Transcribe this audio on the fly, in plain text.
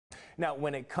Now,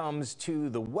 when it comes to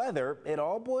the weather, it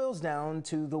all boils down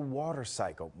to the water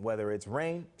cycle. Whether it's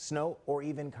rain, snow, or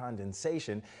even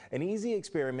condensation, an easy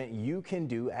experiment you can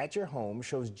do at your home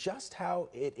shows just how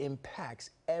it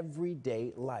impacts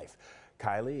everyday life.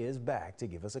 Kylee is back to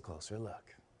give us a closer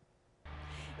look.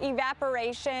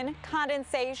 Evaporation,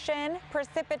 condensation,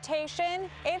 precipitation,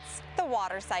 it's the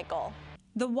water cycle.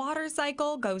 The water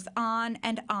cycle goes on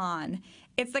and on.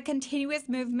 It's the continuous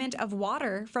movement of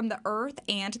water from the earth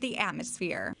and the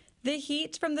atmosphere. The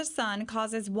heat from the sun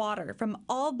causes water from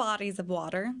all bodies of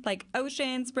water, like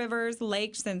oceans, rivers,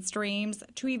 lakes, and streams,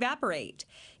 to evaporate.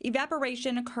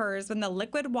 Evaporation occurs when the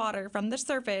liquid water from the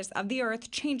surface of the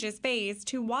earth changes phase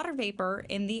to water vapor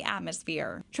in the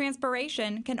atmosphere.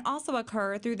 Transpiration can also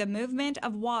occur through the movement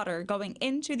of water going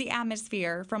into the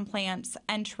atmosphere from plants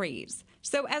and trees.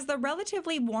 So as the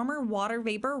relatively warmer water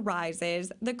vapor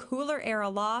rises, the cooler air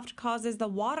aloft causes the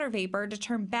water vapor to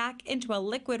turn back into a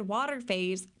liquid water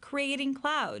phase, creating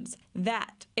clouds.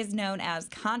 That is known as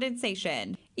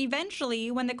condensation.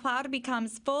 Eventually, when the cloud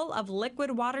becomes full of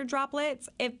liquid water droplets,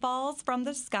 it falls from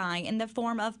the sky in the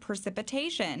form of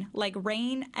precipitation, like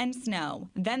rain and snow.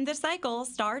 Then the cycle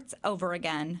starts over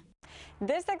again.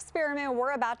 This experiment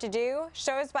we're about to do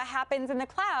shows what happens in the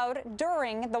cloud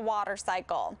during the water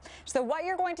cycle. So what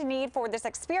you're going to need for this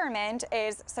experiment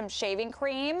is some shaving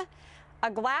cream, a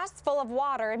glass full of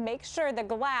water, and make sure the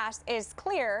glass is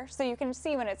clear so you can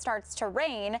see when it starts to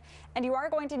rain, and you are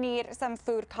going to need some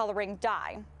food coloring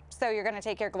dye. So you're going to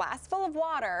take your glass full of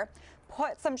water,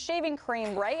 put some shaving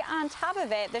cream right on top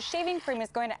of it. The shaving cream is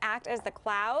going to act as the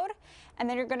cloud, and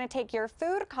then you're going to take your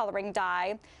food coloring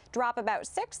dye, drop about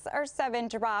 6 or 7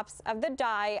 drops of the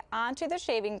dye onto the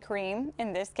shaving cream,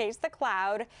 in this case the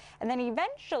cloud, and then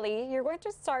eventually you're going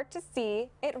to start to see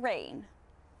it rain.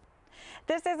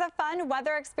 This is a fun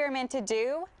weather experiment to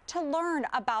do to learn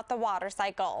about the water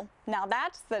cycle. Now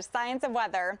that's the science of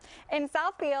weather. In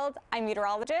Southfield, I'm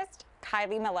meteorologist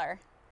Kylee Miller.